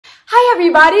Hi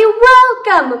everybody,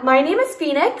 welcome! My name is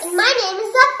Phoenix. And my name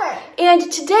is Zephyr.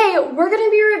 And today we're going to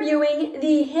be reviewing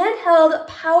the Handheld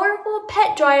Powerful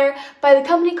Pet Dryer by the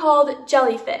company called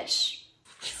Jellyfish.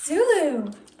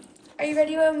 Zulu, are you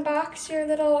ready to unbox your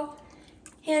little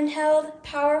Handheld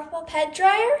Powerful Pet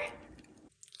Dryer?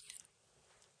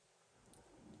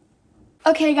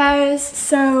 Okay guys,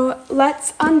 so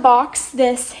let's unbox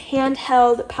this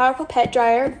Handheld Powerful Pet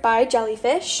Dryer by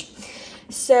Jellyfish.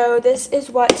 So this is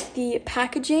what the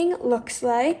packaging looks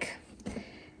like.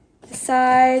 The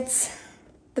sides,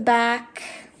 the back,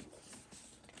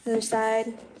 the other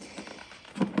side.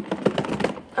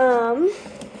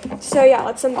 So yeah,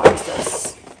 let's unbox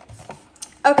this.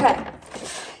 Okay,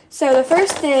 so the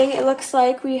first thing, it looks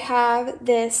like we have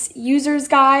this user's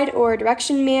guide or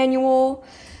direction manual.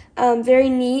 Very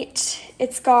neat.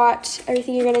 It's got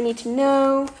everything you're gonna need to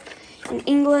know in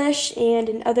English and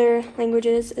in other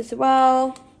languages as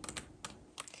well.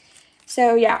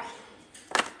 So yeah.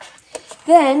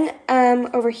 Then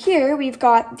over here we've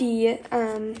got the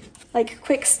like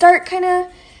quick start kind of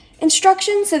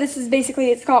instructions. So this is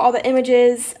basically, it's got all the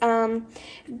images,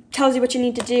 tells you what you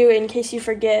need to do in case you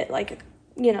forget, like,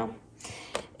 you know.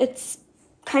 It's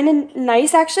kind of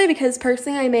nice actually because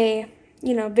personally I'm a,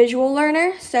 you know, visual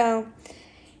learner, so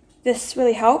this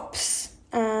really helps.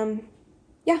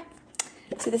 Yeah.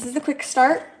 So this is the quick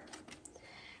start.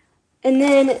 And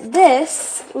then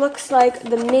this looks like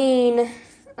the main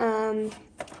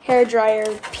hair dryer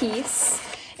piece.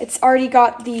 It's already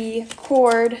got the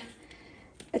cord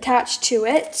attached to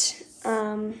it.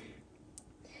 This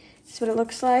is what it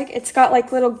looks like. It's got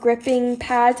like little gripping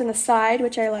pads on the side,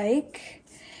 which I like.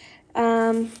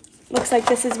 Looks like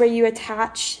this is where you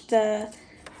attach the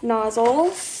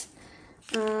nozzles.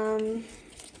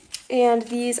 And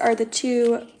these are the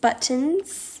two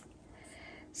buttons.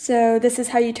 So this is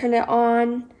how you turn it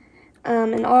on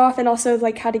and off, and also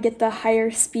like how to get the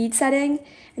higher speed setting.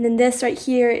 And then this right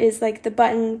here is like the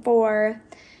button for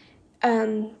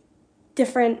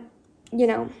different, you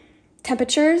know,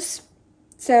 temperatures.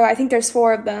 So I think there's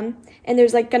 4 of them. And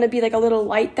there's like gonna be like a little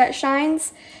light that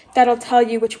shines that'll tell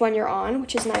you which one you're on,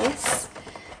 which is nice.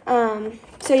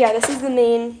 So yeah, this is the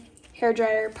main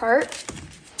hairdryer part.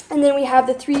 And then we have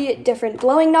the 3 different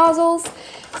blowing nozzles.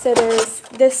 So there's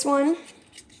this one.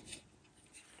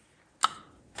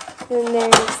 Then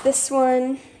there's this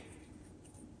one.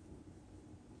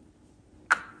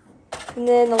 And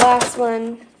then the last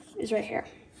one is right here.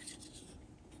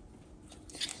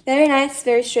 Very nice,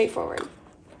 very straightforward.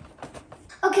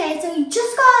 Okay, so you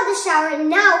just got out of the shower, and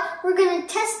now we're going to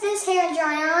test this hair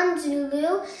dryer on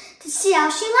Zulu to see how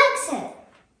she likes it.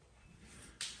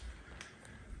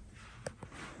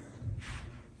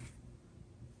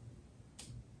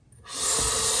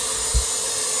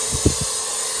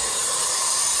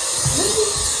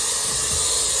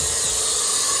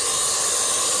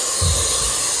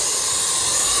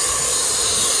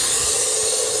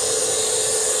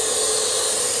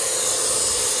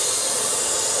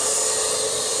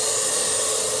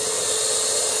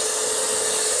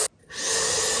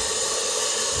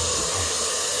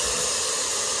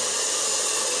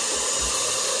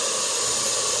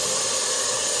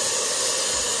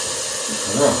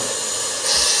 Girl.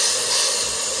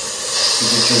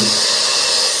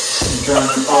 You turn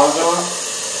the paws off?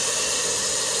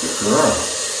 Good girl.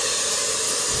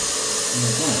 What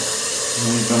is that?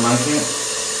 You don't like it?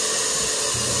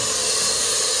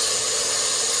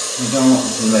 You don't?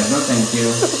 You're like, no thank you.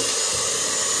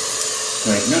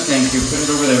 You're like, no thank you, put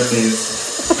it over there please.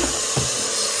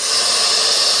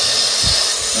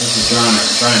 She's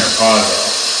drying her paws off.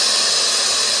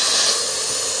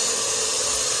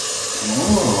 Oh,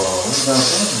 what about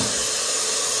that?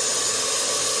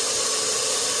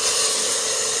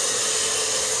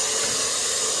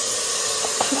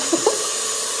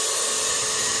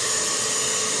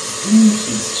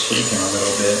 She's shaking a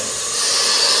little bit.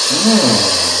 Oh.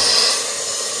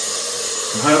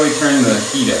 So how do we turn the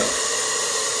heat up?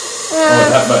 Oh,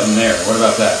 that button there. What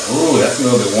about that? Ooh, that's a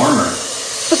little bit warmer.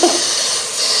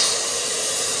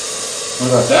 What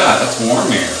about that? That's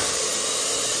warm air.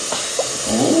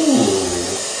 Ooh.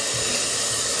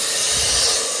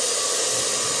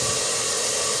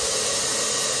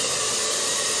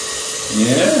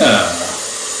 Yeah.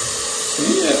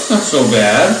 See, that's not so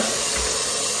bad.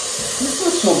 That's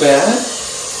not so bad.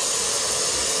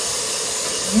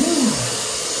 Yeah.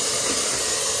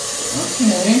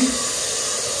 Okay.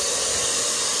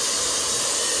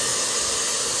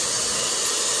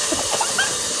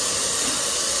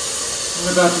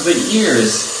 What about the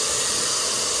ears?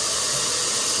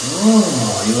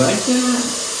 Oh, you like that?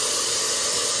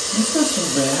 That's not so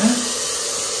bad.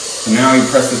 So now you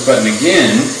press this button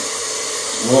again.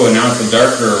 Whoa, now it's a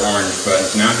darker orange button.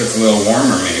 So now it gets a little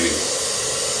warmer maybe.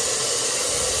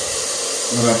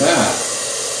 What about that?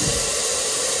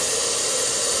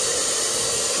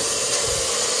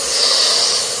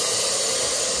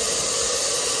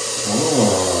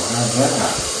 Oh, how's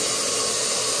that?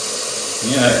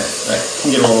 Yeah, that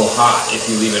can get a little hot if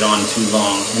you leave it on too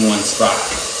long in one spot.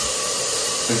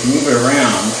 So if you move it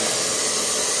around,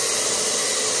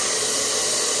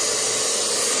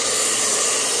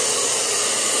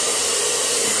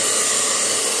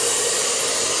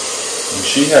 and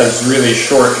she has really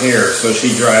short hair, so she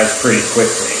dries pretty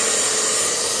quickly.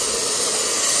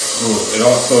 Ooh,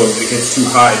 it gets too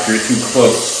hot if you're too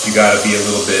close. You gotta be a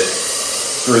little bit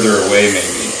further away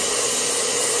maybe.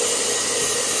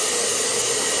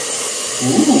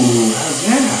 Ooh, how's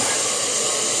that?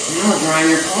 Now drying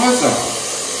your paws off.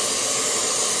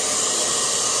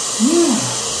 Yeah.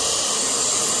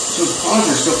 Those paws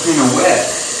are still kind of wet.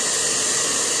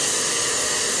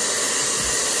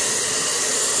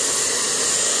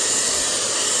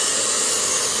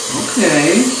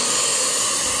 Okay.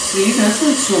 See, that's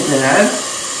not so bad.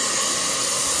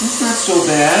 That's not so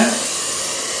bad.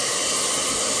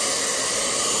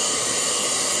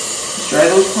 Just dry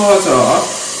those paws off.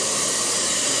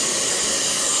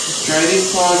 Just dry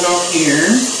these paws off here.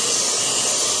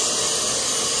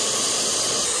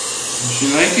 Does she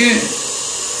like it?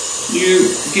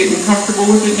 You getting comfortable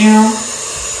with it now?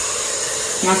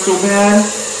 Not so bad?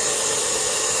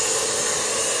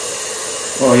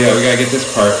 Oh yeah, we gotta get this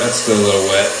part. That's still a little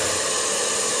wet.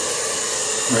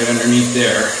 Right underneath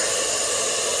there.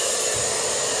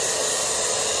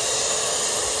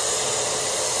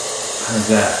 How's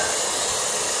that?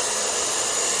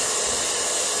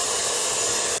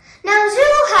 Now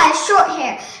Zulu has short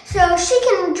hair, so she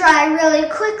can dry really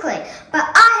quickly, but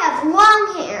I have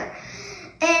long hair.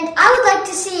 And I would like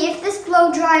to see if this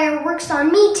blow dryer works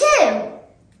on me too.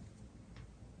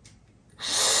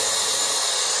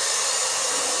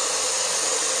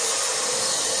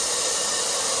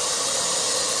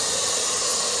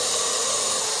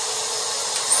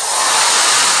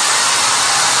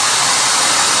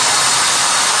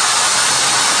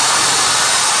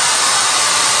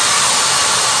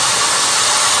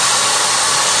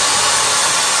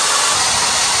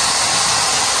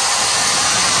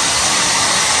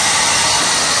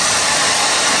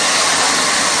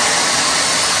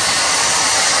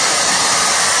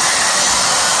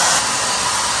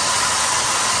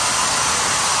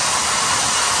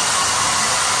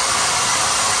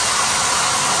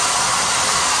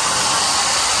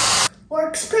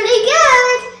 Works pretty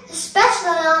good,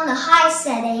 especially on the high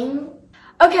setting.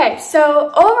 Okay,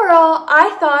 so overall,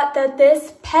 I thought that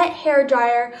this pet hair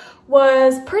dryer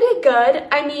was pretty good.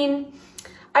 I mean,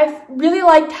 I really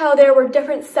liked how there were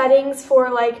different settings for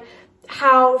like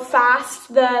how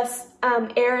fast the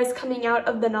air is coming out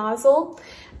of the nozzle.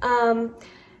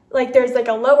 Like there's like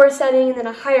a lower setting and then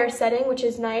a higher setting, which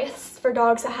is nice for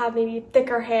dogs that have maybe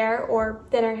thicker hair or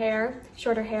thinner hair,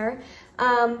 shorter hair.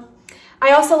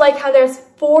 I also like how there's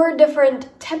 4 different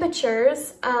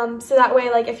temperatures, so that way,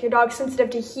 like, if your dog's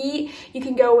sensitive to heat, you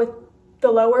can go with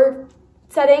the lower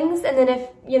settings, and then if,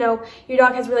 you know, your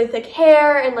dog has really thick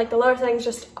hair and, like, the lower settings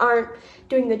just aren't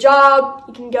doing the job,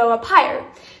 you can go up higher.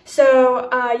 So,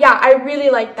 yeah, I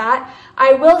really like that.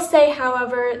 I will say,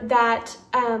 however, that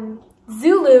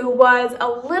Zulu was a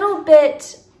little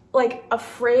bit like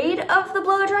afraid of the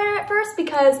blow dryer at first,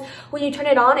 because when you turn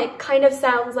it on, it kind of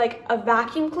sounds like a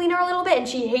vacuum cleaner a little bit, and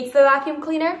she hates the vacuum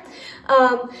cleaner.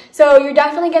 So you're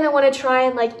definitely going to want to try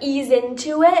and like ease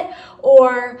into it,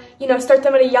 or, you know, start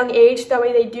them at a young age, so that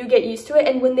way they do get used to it.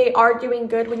 And when they are doing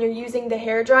good, when you're using the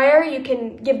hair dryer, you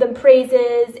can give them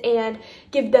praises and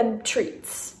give them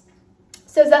treats.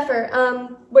 So Zephyr,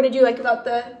 what did you like about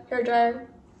the hair dryer?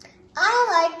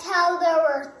 I liked how there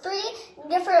were 3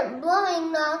 different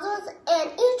blowing nozzles,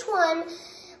 and each one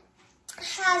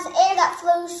has air that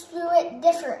flows through it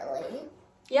differently.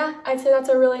 Yeah, I'd say that's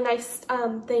a really nice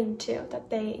thing too, that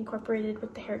they incorporated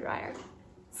with the hair dryer.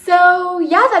 So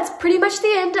yeah, that's pretty much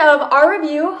the end of our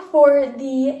review for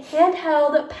the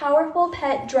handheld powerful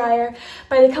pet dryer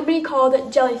by the company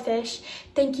called Jellyfish.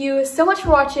 Thank you so much for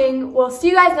watching. We'll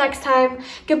see you guys next time.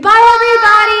 Goodbye,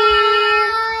 everybody!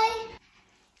 Bye.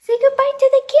 Say goodbye to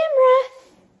the camera.